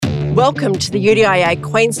Welcome to the UDIA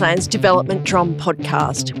Queensland's Development Drum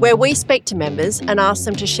podcast, where we speak to members and ask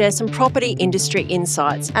them to share some property industry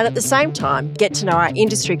insights and at the same time get to know our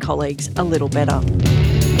industry colleagues a little better.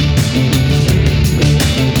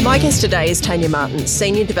 My guest today is Tanya Martin,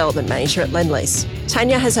 Senior Development Manager at Lendlease.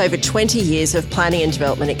 Tanya has over 20 years of planning and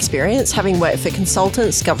development experience, having worked for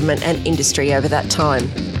consultants, government and industry over that time.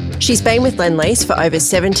 She's been with Lendlease for over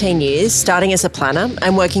 17 years, starting as a planner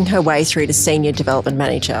and working her way through to Senior Development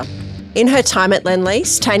Manager. In her time at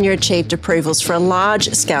Lendlease, Tanya achieved approvals for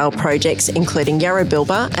large-scale projects including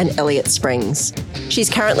Yarrabilba and Elliott Springs. She's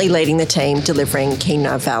currently leading the team delivering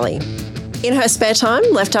Keenar Valley. In her spare time,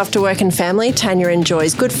 left after work and family, Tanya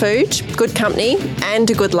enjoys good food, good company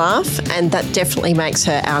and a good laugh, and that definitely makes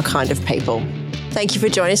her our kind of people. Thank you for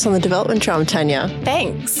joining us on the Development Drum, Tanya.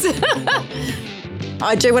 Thanks.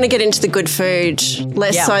 I do want to get into the good food,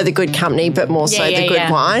 less so the good company, but more so the good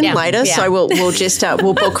wine later. Yeah. So we'll just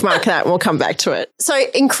we'll bookmark that and we'll come back to it. So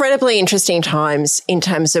incredibly interesting times in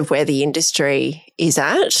terms of where the industry is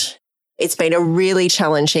at. It's been a really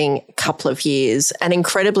challenging couple of years and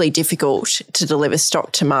incredibly difficult to deliver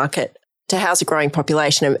stock to market to house a growing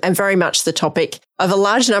population, and very much the topic of a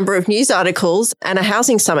large number of news articles and a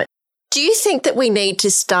housing summit. Do you think that we need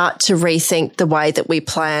to start to rethink the way that we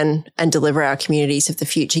plan and deliver our communities of the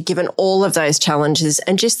future, given all of those challenges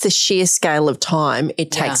and just the sheer scale of time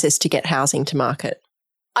it takes us to get housing to market?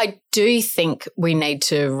 I do think we need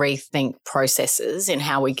to rethink processes in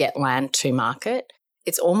how we get land to market.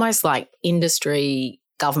 It's almost like industry,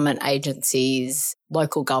 government agencies,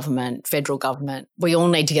 local government, federal government. We all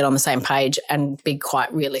need to get on the same page and be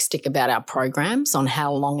quite realistic about our programs on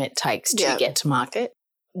how long it takes to get to market.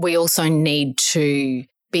 We also need to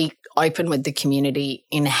be open with the community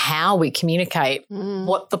in how we communicate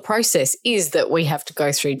what the process is that we have to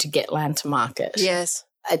go through to get land to market. Yes.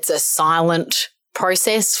 It's a silent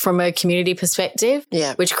process from a community perspective,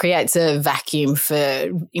 which creates a vacuum for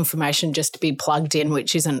information just to be plugged in,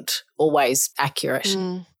 which isn't always accurate.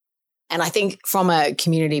 And I think from a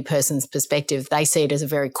community person's perspective, they see it as a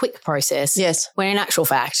very quick process. Yes. When in actual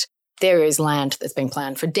fact, there is land that's been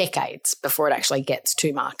planned for decades before it actually gets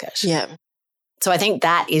to market. Yeah. So I think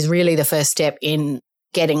that is really the first step in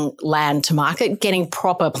getting land to market, getting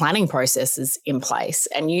proper planning processes in place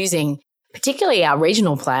and using particularly our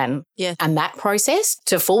regional plan and that process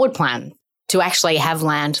to forward plan, to actually have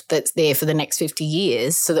land that's there for the next 50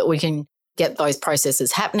 years so that we can get those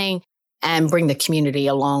processes happening and bring the community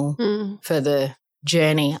along for the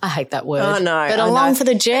journey. I hate that word. Oh, no. But along for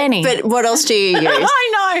the journey. But what else do you use?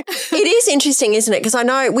 I know. It is interesting, isn't it? Because I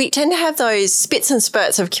know we tend to have those spits and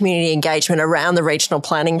spurts of community engagement around the regional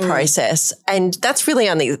planning process. And that's really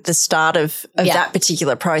only the start of that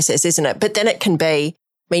particular process, isn't it? But then it can be,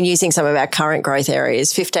 using some of our current growth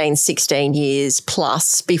areas, 15, 16 years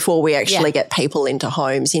plus before we actually get people into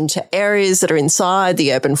homes, into areas that are inside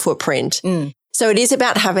the urban footprint. So it is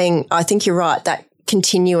about having, I think you're right, that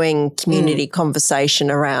continuing community conversation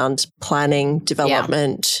around planning,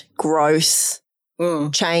 development, growth,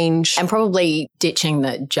 change. And probably ditching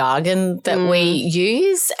the jargon that we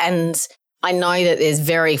use. And I know that there's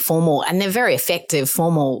very formal and they're very effective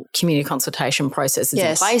formal community consultation processes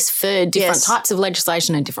in place for different types of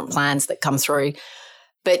legislation and different plans that come through.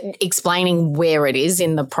 But explaining where it is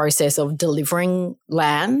in the process of delivering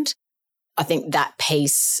land, I think that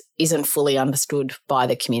piece isn't fully understood by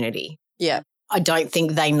the community. Yeah. I don't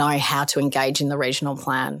think they know how to engage in the regional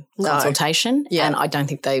plan consultation, and I don't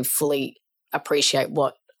think they fully appreciate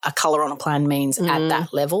what a colour on a plan means at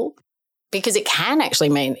that level, because it can actually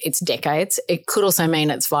mean it's decades. It could also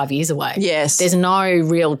mean it's 5 years away. Yes. There's no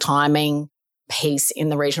real timing piece in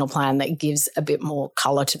the regional plan that gives a bit more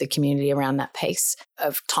colour to the community around that piece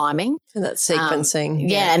of timing. And that sequencing.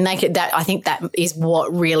 And I think that is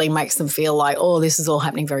what really makes them feel like, oh, this is all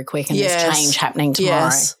happening very quick and there's change happening tomorrow.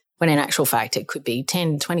 Yes. When in actual fact, it could be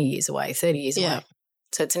 10, 20 years away, 30 years away.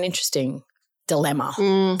 So it's an interesting dilemma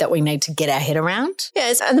that we need to get our head around.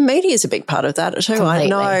 Yes, and the media is a big part of that too.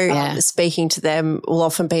 Completely, I know speaking to them will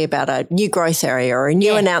often be about a new growth area or a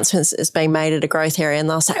new announcement that's being made at a growth area, and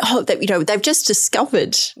they'll say, they've just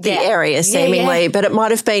discovered the area seemingly, but it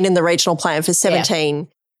might have been in the regional plan for 17,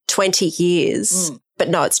 20 years, but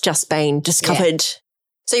no, it's just been discovered.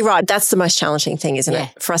 So you're right, that's the most challenging thing, isn't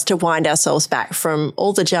it? For us to wind ourselves back from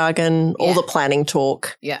all the jargon, all the planning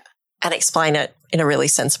talk and explain it in a really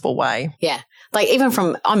sensible way. Yeah. Like even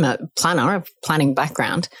from, I'm a planner, a planning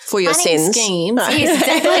background. For your sins. Schemes. Yes,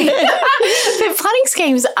 exactly. But planning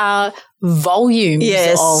schemes are volumes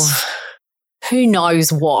of who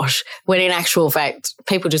knows what, when in actual fact,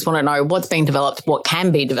 people just want to know what's being developed, what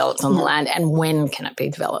can be developed on the land and when can it be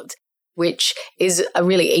developed. which is a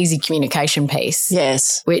really easy communication piece.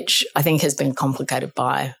 Yes. Which I think has been complicated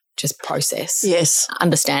by just process. Yes.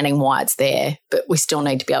 Understanding why it's there, but we still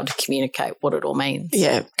need to be able to communicate what it all means.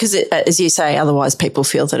 Yeah, because as you say, otherwise people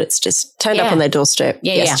feel that it's just turned up on their doorstep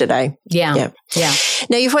yesterday. Yeah.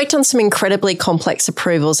 Now, you've worked on some incredibly complex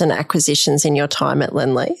approvals and acquisitions in your time at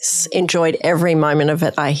Lendlease. Enjoyed every moment of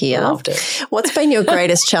it, I hear. Loved it. What's been your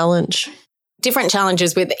greatest challenge? Different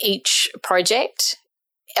challenges with each project.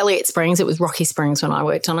 Elliott Springs, it was Rocky Springs when I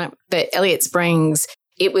worked on it, but Elliott Springs,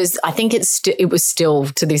 it was still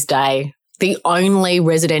to this day the only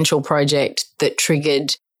residential project that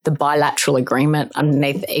triggered the bilateral agreement under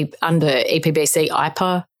EPBC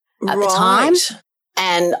IPA at the time.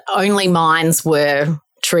 And only mines were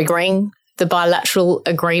triggering the bilateral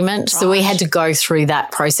agreement. Right. So we had to go through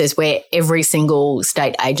that process where every single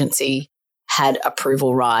state agency had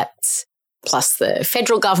approval rights, plus the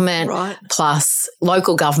federal government, plus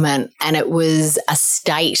local government, and it was a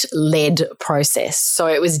state-led process. So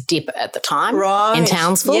it was DIP at the time in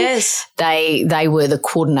Townsville. Yes. They were the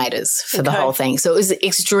coordinators for the whole thing. So it was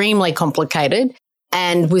extremely complicated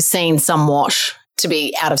and was seen somewhat to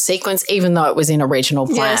be out of sequence, even though it was in a regional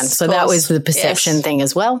plan. Yes, so that was the perception thing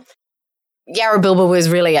as well. Yarrabilba was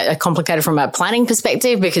really complicated from a planning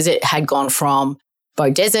perspective because it had gone from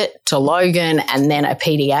Beaudesert to Logan and then a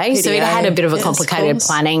PDA. So it had a bit of a complicated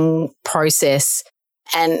planning process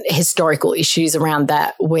and historical issues around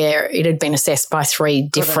that where it had been assessed by 3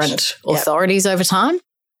 different authorities over time.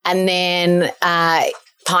 And then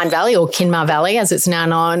Pine Valley, or Kinmar Valley as it's now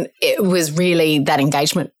known, it was really that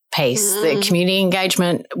engagement piece. The community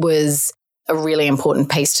engagement was a really important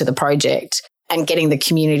piece to the project, and getting the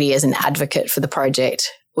community as an advocate for the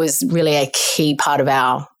project was really a key part of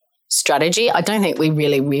our strategy. I don't think we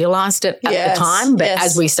really realised it at the time, but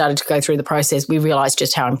as we started to go through the process, we realised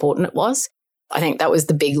just how important it was. I think that was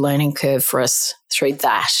the big learning curve for us through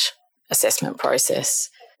that assessment process.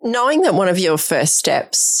 Knowing that one of your first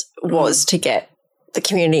steps was to get the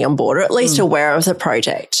community on board, or at least aware of the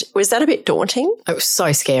project, was that a bit daunting? It was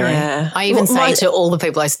so scary. Yeah. I even say to all the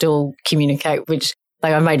people I still communicate, which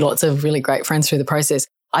I made lots of really great friends through the process,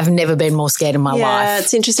 I've never been more scared in my life. Yeah,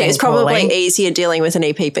 it's interesting. It's probably easier dealing with an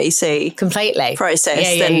EPBC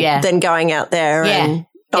process than going out there and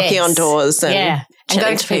knocking on doors and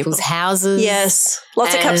going to people's houses. Yes.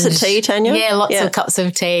 Lots of cups of tea, Tanya. Yeah, lots of cups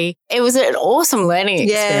of tea. It was an awesome learning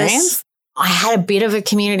experience. Yes. I had a bit of a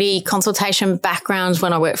community consultation background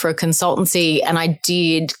when I worked for a consultancy, and I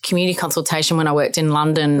did community consultation when I worked in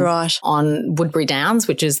London on Woodbury Downs,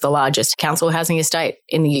 which is the largest council housing estate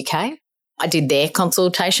in the UK. I did their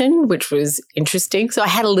consultation, which was interesting. So I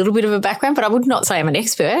had a little bit of a background, but I would not say I'm an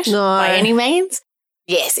expert by any means.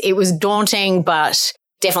 Yes, it was daunting, but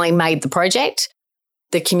definitely made the project.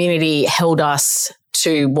 The community held us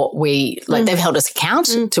to what they've held us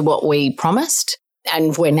account to what we promised.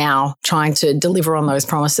 And we're now trying to deliver on those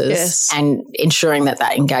promises and ensuring that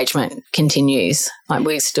engagement continues.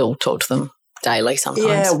 We still talk to them daily sometimes.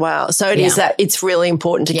 Yeah, wow. So it is that it's really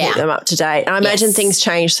important to keep them up to date. And I imagine things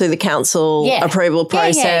change through the council approval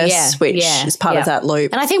process, which is part of that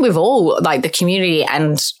loop. And I think we've all, the community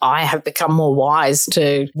and I have become more wise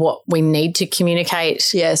to what we need to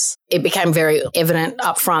communicate. Yes. It became very evident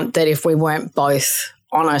up front that if we weren't both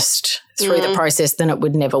honest through the process, then it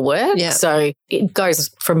would never work. Yeah. So it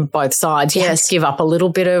goes from both sides. You have to give up a little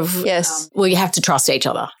bit of, you have to trust each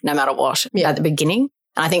other no matter what at the beginning.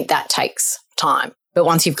 And I think that takes time. But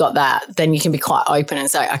once you've got that, then you can be quite open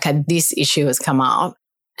and say, okay, this issue has come up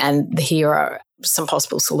and here are some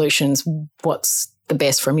possible solutions. What's the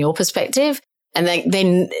best from your perspective? And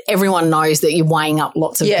then everyone knows that you're weighing up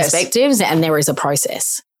lots of perspectives and there is a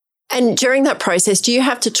process. And during that process, do you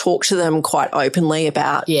have to talk to them quite openly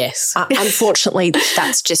about? Yes. Unfortunately,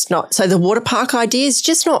 that's just not. So the water park idea is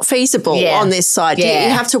just not feasible on this side. Yeah.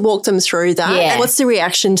 You have to walk them through that. Yeah. What's the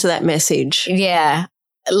reaction to that message? Yeah.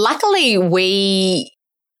 Luckily, we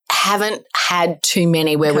haven't had too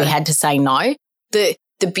many where we had to say no. The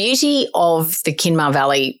beauty of the Kinmar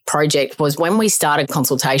Valley project was when we started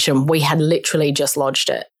consultation, we had literally just lodged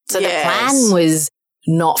it. So the plan was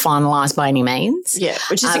not finalised by any means. Yeah,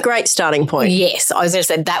 which is a great starting point. Yes, I was going to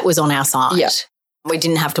say that was on our side. Yep. We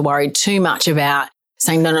didn't have to worry too much about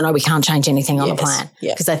saying, no, we can't change anything on the plan,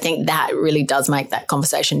 because I think that really does make that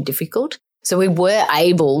conversation difficult. So we were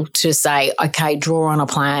able to say, okay, draw on a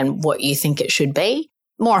plan what you think it should be.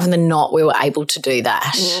 More often than not, we were able to do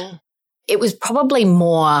that. Mm. It was probably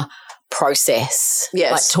more process,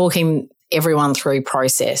 talking everyone through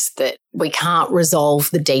process, that we can't resolve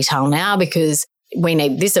the detail now because we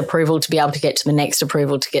need this approval to be able to get to the next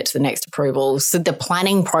approval to get to the next approval. So the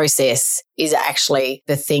planning process is actually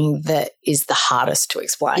the thing that is the hardest to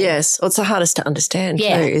explain. Yes. Well, it's the hardest to understand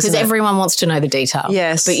too, because everyone wants to know the detail.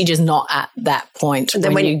 Yes. But you're just not at that point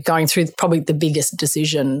when you're going through probably the biggest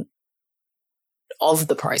decision of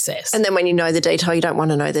the process. And then when you know the detail, you don't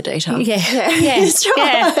want to know the detail. Yeah. That's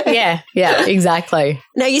right. Yeah, exactly.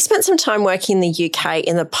 Now, you spent some time working in the UK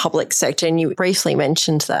in the public sector, and you briefly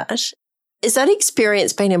mentioned that. Has that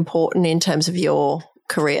experience been important in terms of your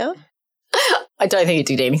career? I don't think it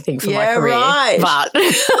did anything for my career. Right. But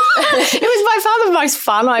it was by far the most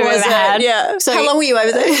fun I've ever had. Yeah. So how long were you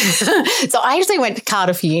over there? So I actually went to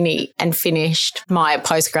Cardiff Uni and finished my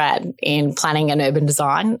postgrad in planning and urban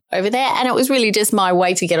design over there. And it was really just my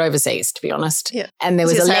way to get overseas, to be honest. Yeah. And there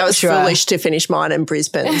was a lecturer. I was foolish to finish mine in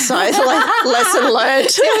Brisbane. So lesson learned.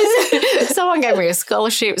 Someone gave me a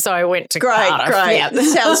scholarship, so I went to Cardiff. Great. Yeah.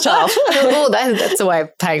 Sounds tough. Well, that's a way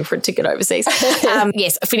of paying for a ticket overseas.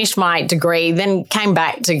 Yes, I finished my degree, then came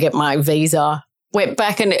back to get my visa, went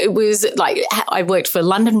back, and it was like I worked for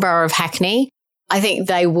London Borough of Hackney. I think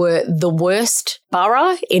they were the worst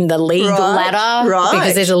borough in the league ladder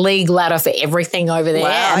because there's a league ladder for everything over there,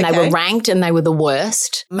 and they were ranked and they were the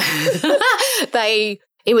worst. It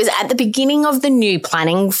was at the beginning of the new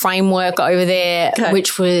planning framework over there,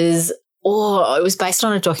 which was, it was based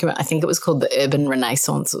on a document. I think it was called the Urban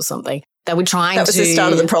Renaissance or something. They were trying to... That was the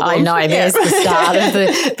start of the problem. I know, there's the start of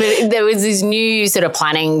the... But there was this new sort of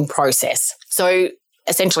planning process. So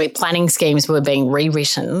essentially planning schemes were being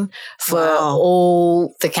rewritten for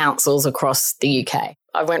all the councils across the UK.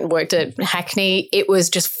 I went and worked at Hackney. It was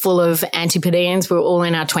just full of Antipodeans. We were all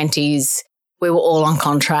in our 20s. We were all on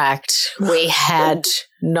contract. We had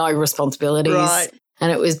no responsibilities. Right.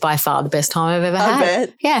 And it was by far the best time I've ever had. I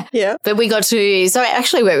bet. Yeah. But we got to, so I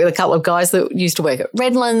actually worked with a couple of guys that used to work at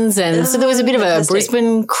Redlands. And so there was a bit of a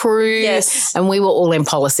Brisbane crew. Yes. And we were all in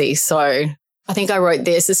policy. So I think I wrote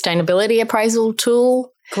their sustainability appraisal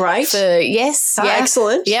tool. Great.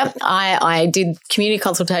 Excellent. Yep. I did community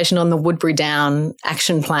consultation on the Woodbury Down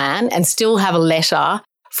action plan and still have a letter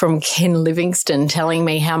from Ken Livingstone telling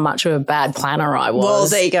me how much of a bad planner I was. Well,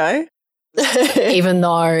 there you go. Even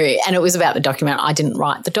though, and it was about the document, I didn't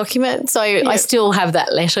write the document. So I still have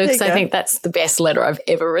that letter because I think that's the best letter I've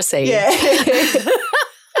ever received. Yeah.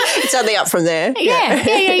 It's only up from there.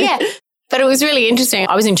 Yeah. But it was really interesting.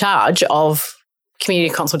 I was in charge of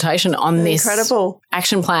community consultation on this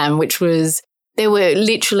action plan, which was, there were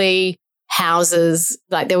literally houses,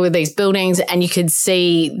 like there were these buildings and you could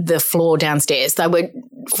see the floor downstairs. They were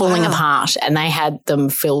falling apart and they had them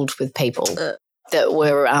filled with people that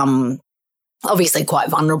were obviously quite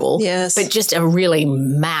vulnerable, but just a really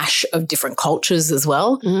mash of different cultures as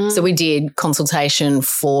well. So we did consultation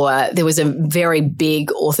there was a very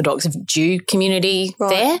big Orthodox Jew community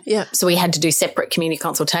there. Yeah. So we had to do separate community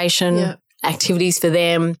consultation activities for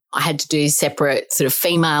them. I had to do separate sort of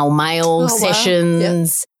female-male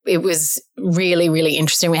sessions. Wow. It was really, really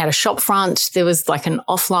interesting. We had a shop front. There was like an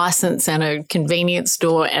off-license and a convenience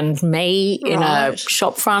store and me in a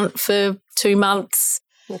shop front for 2 months.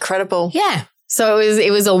 Incredible. Yeah. So it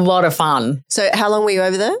was a lot of fun. So how long were you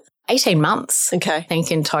over there? 18 months. Okay. I think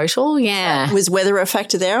in total, yeah. Was weather a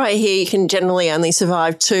factor there? I hear you can generally only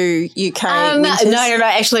survive 2 UK winters. No.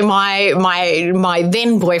 Actually, my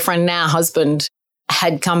then boyfriend, now husband,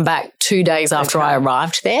 had come back 2 days after I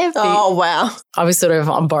arrived there. Oh, wow. I was sort of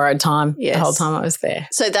on borrowed time the whole time I was there.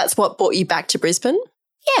 So that's what brought you back to Brisbane?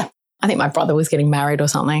 Yeah. I think my brother was getting married or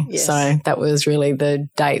something. Yes. So that was really the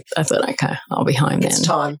date. I thought, okay, I'll be home then. It's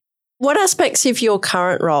time. What aspects of your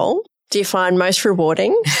current role do you find most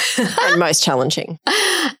rewarding and most challenging?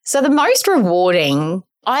 So the most rewarding,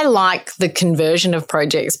 I like the conversion of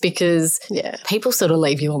projects because people sort of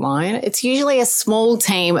leave you alone. It's usually a small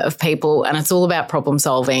team of people and it's all about problem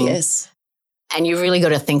solving. Yes. And you've really got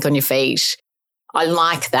to think on your feet. I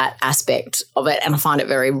like that aspect of it and I find it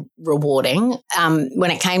very rewarding.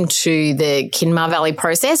 When it came to the Kinmar Valley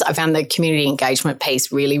process, I found the community engagement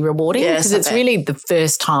piece really rewarding because it's really the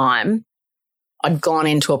first time I'd gone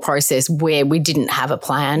into a process where we didn't have a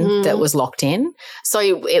plan that was locked in. So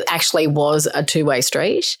it actually was a two-way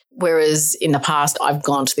street, whereas in the past I've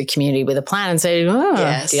gone to the community with a plan and said,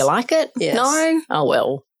 do you like it? Yes. No? Oh,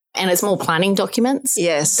 well. And it's more planning documents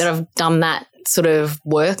that I've done that sort of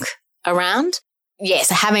work around.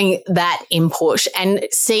 Yes, having that input and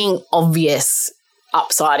seeing obvious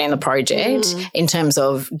upside in the project in terms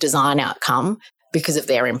of design outcome because of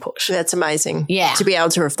their input. That's amazing. Yeah. To be able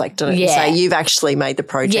to reflect on it and say you've actually made the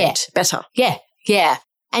project better. Yeah.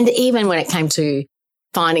 And even when it came to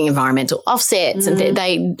finding environmental offsets, and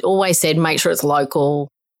they always said make sure it's local,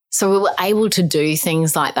 So we were able to do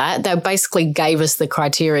things like that. They basically gave us the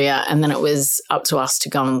criteria and then it was up to us to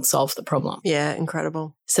go and solve the problem. Yeah,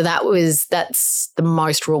 incredible. So that's the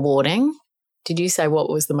most rewarding. Did you say what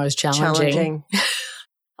was the most challenging?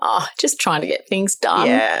 Just trying to get things done.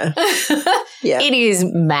 Yeah. Yeah. It is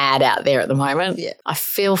mad out there at the moment. Yeah. I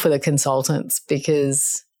feel for the consultants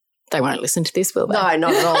because they won't listen to this, will they? No,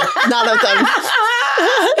 not at all. None of them.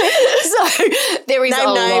 So there is Name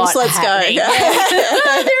a names, lot let's happening. go.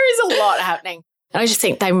 There is a lot happening. And I just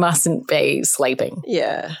think they mustn't be sleeping.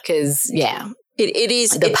 Yeah. Because, it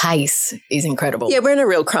is. The pace is incredible. Yeah, we're in a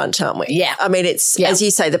real crunch, aren't we? Yeah. I mean, it's, as you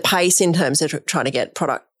say, the pace in terms of trying to get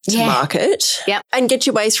product to market and get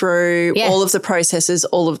your way through all of the processes,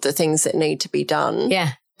 all of the things that need to be done.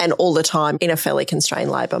 Yeah. And all the time in a fairly constrained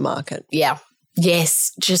labour market. Yeah.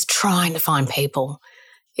 Yes, just trying to find people.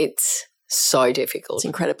 It's so difficult. It's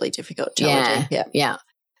incredibly difficult, challenging. Yeah.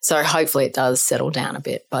 So hopefully it does settle down a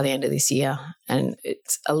bit by the end of this year and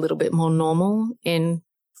it's a little bit more normal in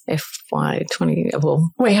FY20. Well,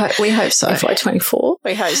 we hope so. FY24.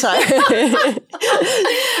 We hope so.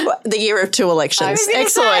 The year of 2 elections.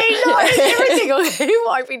 Excellent. Everything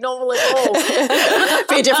won't be normal at all.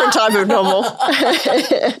 Be a different type of normal.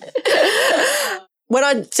 When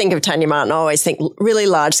I think of Tanya Martin, I always think really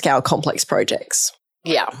large-scale complex projects.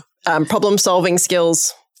 Yeah. Problem-solving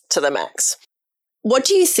skills to the max. What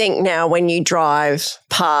do you think now when you drive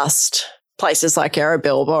past places like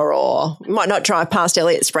Yarrabilba, or you might not drive past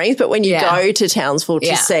Elliott Springs, but when you go to Townsville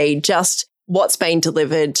to see just what's been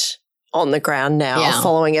delivered on the ground now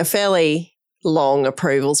following a fairly long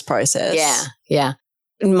approvals process? Yeah.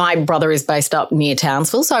 My brother is based up near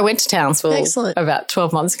Townsville, so I went to Townsville about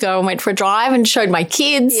 12 months ago and went for a drive and showed my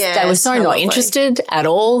kids. Yes, they were so not interested at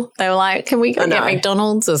all. They were like, can we go get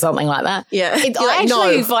McDonald's or something like that? Yeah. We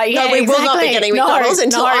will not be getting McDonald's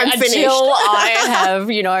until I'm finished. Until I have,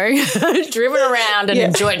 driven around and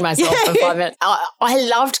enjoyed myself for 5 minutes. I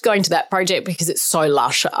loved going to that project because it's so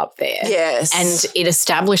lush up there. Yes. And it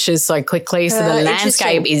establishes so quickly. So the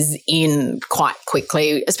landscape is in quite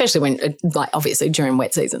quickly, especially when, obviously during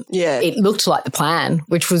wet season. Yeah. It looked like the plan,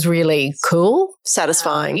 which was really cool.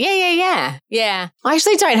 Satisfying. Yeah. I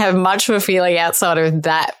actually don't have much of a feeling outside of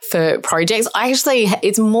that for projects.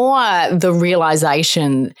 It's more the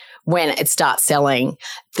realization when it starts selling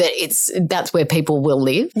that that's where people will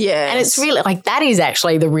live. Yeah. And it's really that is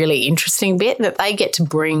actually the really interesting bit, that they get to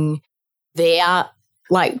bring their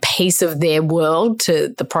piece of their world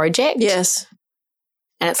to the project. Yes.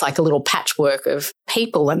 And it's like a little patchwork of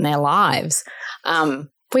people and their lives.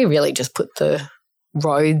 We really just put the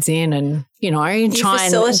roads in and, try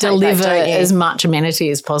and deliver as much amenity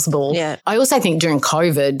as possible. Yeah. I also think during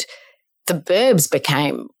COVID, the burbs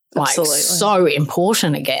became so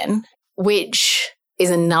important again, which is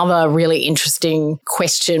another really interesting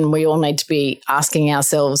question we all need to be asking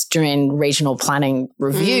ourselves during regional planning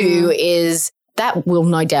review is that will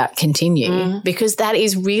no doubt continue because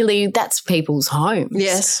that's people's homes.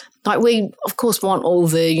 Yes. We, of course, want all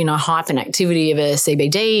the, hype and activity of a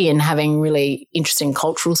CBD and having really interesting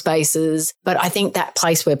cultural spaces. But I think that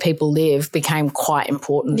place where people live became quite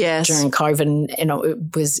important during COVID and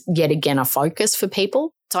it was yet again a focus for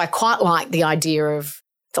people. So I quite like the idea of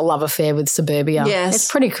the love affair with suburbia. Yes.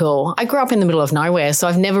 It's pretty cool. I grew up in the middle of nowhere, so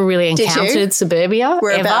I've never really encountered suburbia.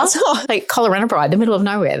 Whereabouts? Ever. Colorado Bride, the middle of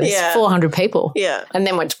nowhere. There's 400 people. Yeah. And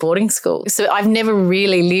then went to boarding school. So I've never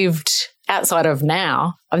really lived outside of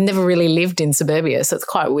now. I've never really lived in suburbia, so it's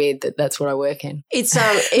quite weird that that's what I work in. It's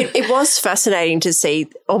it was fascinating to see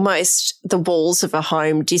almost the walls of a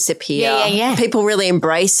home disappear. Yeah. People really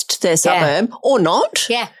embraced their suburb or not.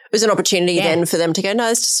 Yeah. It was an opportunity then for them to go, no,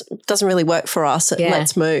 this just doesn't really work for us.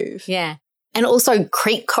 Let's move. Yeah. And also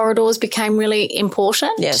creek corridors became really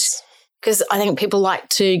important. Yes. Because I think people like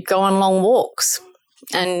to go on long walks.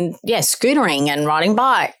 And, scootering and riding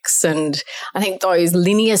bikes. And I think those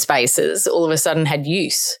linear spaces all of a sudden had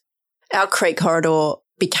use. Our creek corridor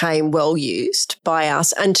became well used by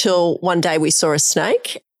us until one day we saw a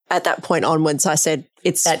snake. At that point onwards, I said,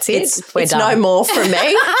 it's no more from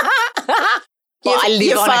me. Well, I live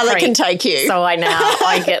your on father a creek, can take you. So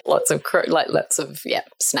I get lots of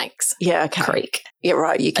snakes. Yeah, okay. Creek. Yeah,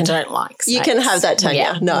 right. I don't like snakes. You can have that, Tanya.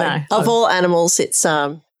 Yeah, no. Of all animals, it's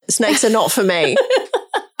snakes are not for me.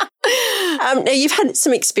 Now, you've had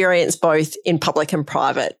some experience both in public and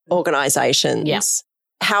private organisations. Yes.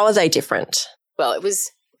 How are they different? Well, it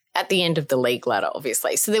was at the end of the league ladder,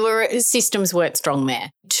 obviously. So systems weren't strong there.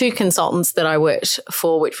 2 consultants that I worked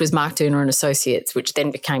for, which was Mark Dooner and Associates, which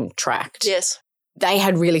then became Tract. Yes. They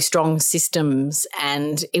had really strong systems,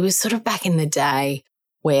 and it was sort of back in the day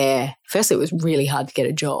where firstly it was really hard to get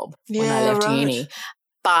a job when I left uni.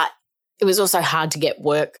 But it was also hard to get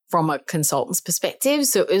work from a consultant's perspective.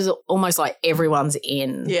 So it was almost like everyone's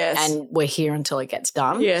in and we're here until it gets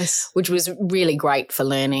done. Yes. Which was really great for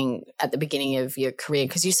learning at the beginning of your career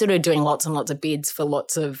because you're sort of doing lots and lots of bids for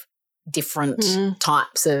lots of different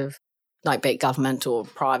types of, like, be it government or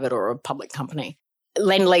private or a public company.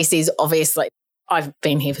 Lendlease is obviously, I've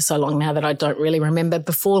been here for so long now that I don't really remember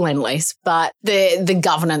before Lendlease, but the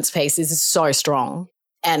governance piece is so strong.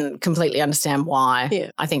 And completely understand why.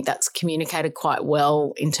 Yeah. I think that's communicated quite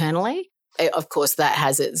well internally. Of course, that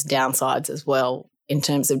has its downsides as well in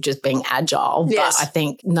terms of just being agile. Yes. But I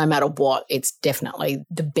think no matter what, it's definitely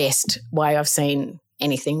the best way I've seen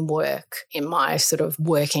anything work in my sort of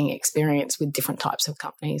working experience with different types of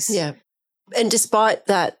companies. Yeah. And despite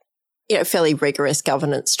that, fairly rigorous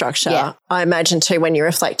governance structure, I imagine too when you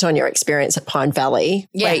reflect on your experience at Pine Valley,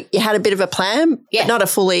 where you had a bit of a plan, but not a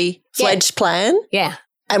fully fledged plan. Yeah.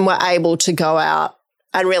 And were able to go out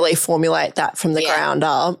and really formulate that from the ground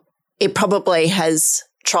up, it probably has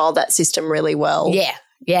trialled that system really well. Yeah,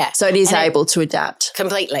 yeah. So it is able to adapt.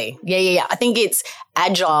 Completely. Yeah. I think it's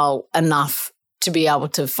agile enough to be able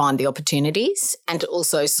to find the opportunities and to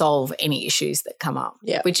also solve any issues that come up,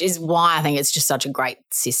 which is why I think it's just such a great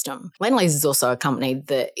system. Lendlease is also a company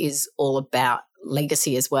that is all about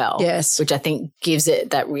legacy as well, which I think gives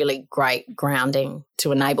it that really great grounding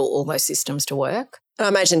to enable all those systems to work. And I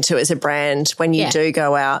imagine too as a brand, when you do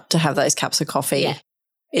go out to have those cups of coffee,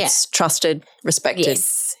 it's trusted, respected.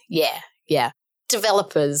 Yes, yeah.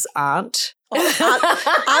 Developers aren't. Aren't they,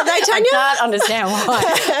 Tanya? I can't understand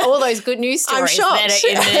why. All those good news stories that are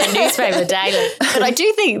in the newspaper daily. But I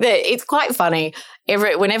do think that it's quite funny.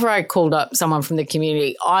 Whenever I called up someone from the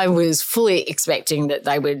community, I was fully expecting that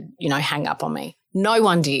they would, hang up on me. No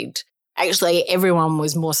one did. Actually, everyone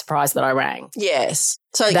was more surprised that I rang. Yes.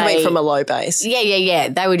 So coming from a low base. Yeah.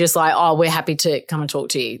 They were just like, oh, we're happy to come and talk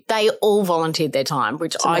to you. They all volunteered their time,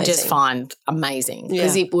 which I just find amazing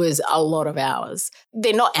because it was a lot of hours.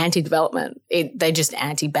 They're not anti-development. They're just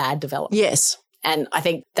anti-bad development. Yes. And I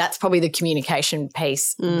think that's probably the communication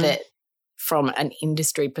piece that from an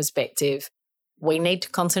industry perspective we need to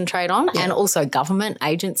concentrate on and also government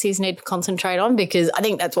agencies need to concentrate on because I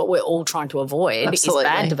think that's what we're all trying to avoid is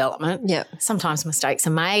bad development. Yeah. Sometimes mistakes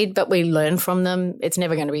are made, but we learn from them. It's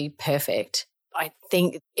never going to be perfect. I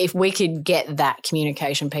think if we could get that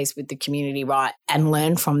communication piece with the community right and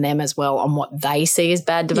learn from them as well on what they see as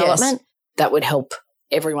bad development, that would help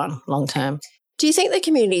everyone long term. Do you think the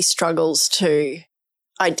community struggles to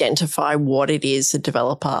identify what it is a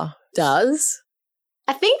developer does?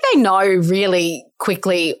 I think they know really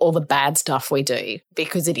quickly all the bad stuff we do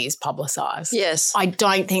because it is publicised. Yes. I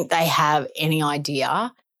don't think they have any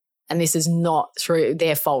idea, and this is not through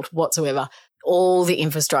their fault whatsoever, all the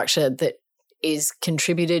infrastructure that is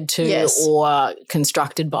contributed to or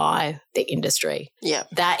constructed by the industry. Yeah.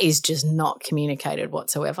 That is just not communicated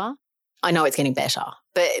whatsoever. I know it's getting better,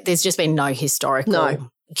 but there's just been no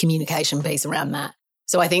historical communication piece around that.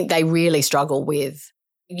 So I think they really struggle with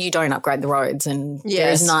you don't upgrade the roads and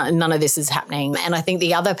there's none of this is happening. And I think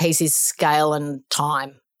the other piece is scale and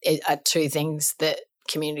time are two things that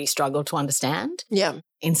communities struggle to understand. Yeah.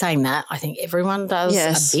 In saying that, I think everyone does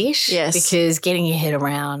a bit because getting your head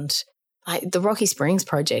around like the Rocky Springs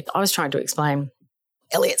project, I was trying to explain,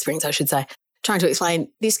 Elliott Springs I should say, trying to explain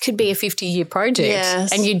this could be a 50-year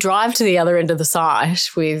project and you drive to the other end of the site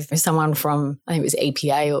with someone from, I think it was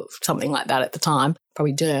EPA or something like that at the time,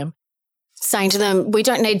 probably Durham, saying to them, we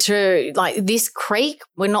don't need to, like this creek,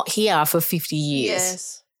 we're not here for 50 years.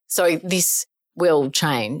 Yes. So this will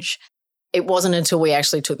change. It wasn't until we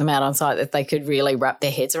actually took them out on site that they could really wrap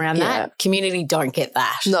their heads around that. Community don't get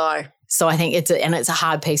that. No. So I think it's a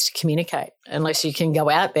hard piece to communicate unless you can go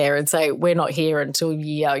out there and say, we're not here until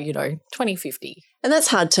year, 2050. And that's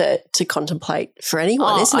hard to contemplate for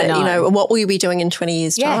anyone, isn't it? What will you be doing in 20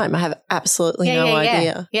 years' time? I have absolutely no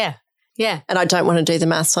idea. Yeah. And I don't want to do the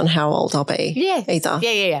maths on how old I'll be either.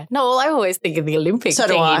 Yeah. No, well, I always think of the Olympic thing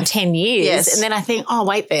in 10 years. Yes. And then I think, oh,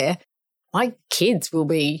 wait there. My kids will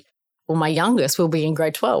be, well, my youngest will be in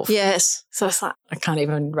grade 12. Yes. So it's like, I can't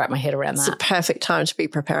even wrap my head around that. It's the perfect time to be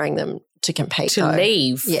preparing them to compete. To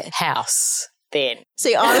leave house then.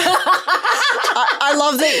 See, I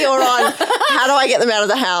love that you're on how do I get them out of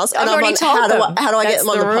the house? And I'm on how do I get them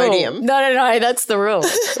on the podium? No, that's the rule.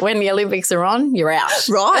 When the Olympics are on, you're out.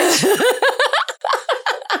 Right.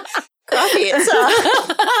 Crikey,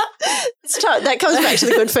 that comes back to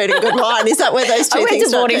the good food and good wine. Is that where those two things I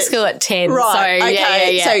went to boarding school at 10. Right. So,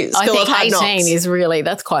 okay. Yeah. So school I of hard think 18 knocks. is really,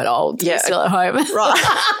 that's quite old to be still at home.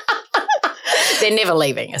 Right. They're never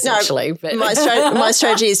leaving, essentially. No, but my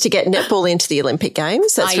strategy is to get netball into the Olympic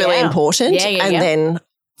Games. That's really important. Yeah. And then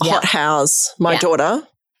hot house my daughter.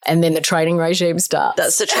 And then the training regime starts.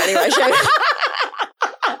 That's the training regime.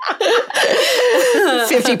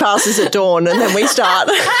 50 passes at dawn and then we start.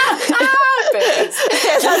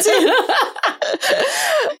 That's it.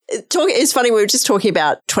 It's funny, we were just talking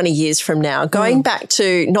about 20 years from now. Going back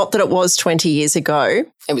to, not that it was 20 years ago.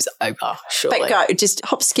 It was over, surely. But go, just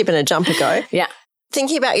hop, skip and a jump ago. Yeah.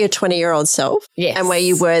 Thinking about your 20-year-old self and where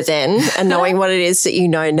you were then and knowing what it is that you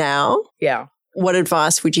know now. Yeah. What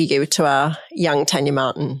advice would you give to our young Tanya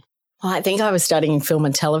Martin? Well, I think I was studying film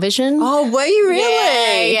and television. Oh, were you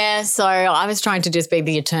really? Yeah. So I was trying to just be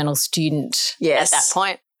the eternal student at that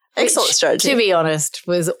point. Excellent strategy. To be honest,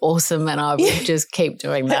 was awesome, and I would just keep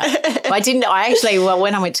doing that.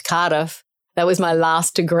 When I went to Cardiff, that was my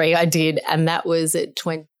last degree I did, and that was at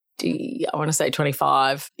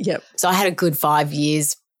 25. Yep. So I had a good 5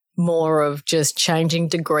 years more of just changing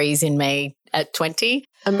degrees in me at 20.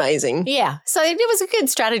 Amazing. Yeah. So it was a good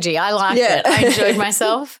strategy. I liked it. I enjoyed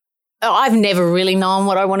myself. I've never really known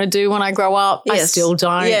what I want to do when I grow up. Yes. I still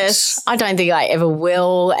don't. Yes. I don't think I ever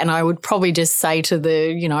will. And I would probably just say to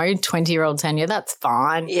the, 20-year-old Tanya, that's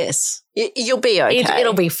fine. Yes. You'll be okay.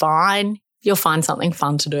 It'll be fine. You'll find something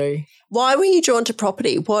fun to do. Why were you drawn to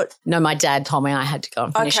property? What? No, my dad told me I had to go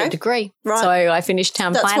and finish a degree. Right. So I finished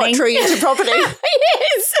town planning. That's what drew you to property.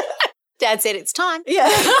 Yes. Dad said it's time. Yeah.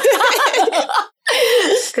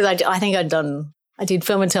 Because I think I did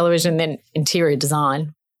film and television, then interior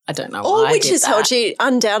design. I don't know why. Which has held you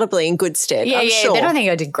undoubtedly in good stead. I'm sure. Then I think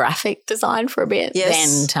I did graphic design for a bit.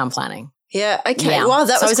 Yes. Then town planning. Yeah. Okay. Yeah. Wow,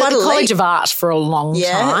 that was quite I was at the a College leap. of Art for a long time.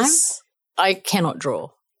 Yes. I cannot draw.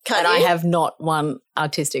 Can't and you? I have not one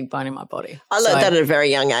artistic bone in my body. I learned that at a very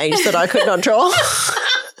young age that I could not draw.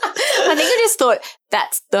 I think I just thought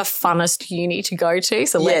that's the funnest uni to go to,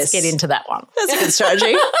 so let's get into that one. That's a good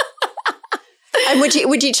strategy. And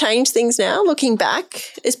would you change things now, looking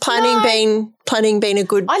back? Is planning been a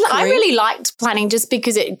good career? I really liked planning just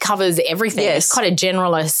because it covers everything. Yes. It's quite a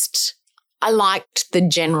generalist. I liked the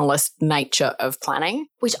generalist nature of planning,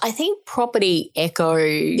 which I think property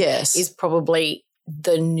is probably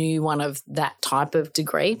the new one of that type of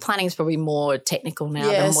degree. Planning is probably more technical now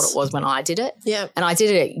than what it was when I did it. Yeah. And I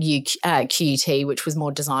did it at QUT, which was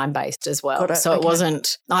more design-based as well. Got it. So it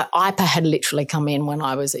wasn't – IPA had literally come in when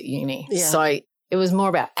I was at uni. Yeah. So it was more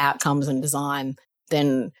about outcomes and design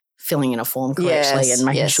than filling in a form correctly and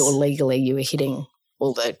making sure legally you were hitting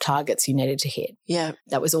all the targets you needed to hit. Yeah.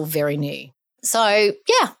 That was all very new. So,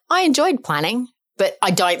 yeah, I enjoyed planning. But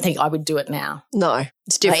I don't think I would do it now. No,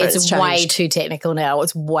 it's different. It's way too technical now.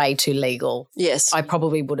 It's way too legal. Yes. I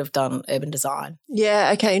probably would have done urban design.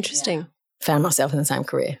 Yeah, okay, interesting. Yeah. Found myself in the same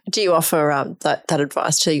career. Do you offer that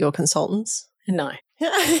advice to your consultants? No.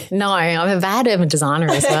 No, I'm a bad urban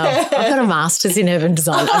designer as well. I've got a master's in urban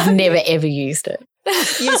design. I've never, ever used it.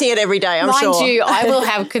 Using it every day, I'm sure. Mind you, I will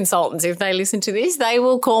have consultants, if they listen to this, they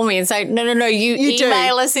will call me and say, no, you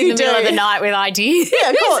email us in the middle of the night with ideas.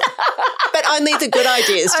 Yeah, of course. But only the good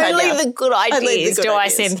ideas, Tanya. Only the good ideas I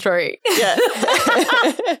send through. Yeah.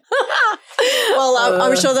 Well,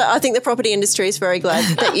 I'm sure that I think the property industry is very glad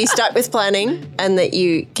that you stuck with planning and that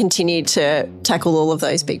you continued to tackle all of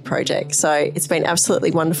those big projects. So it's been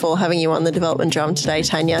absolutely wonderful having you on the development drum today,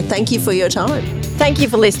 Tanya. Thank you for your time. Thank you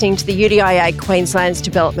for listening to the UDIA Queensland's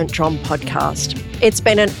Development Drum podcast. It's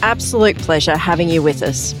been an absolute pleasure having you with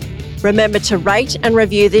us. Remember to rate and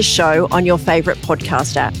review this show on your favourite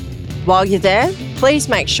podcast app. While you're there, please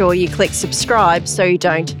make sure you click subscribe so you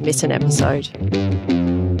don't miss an episode.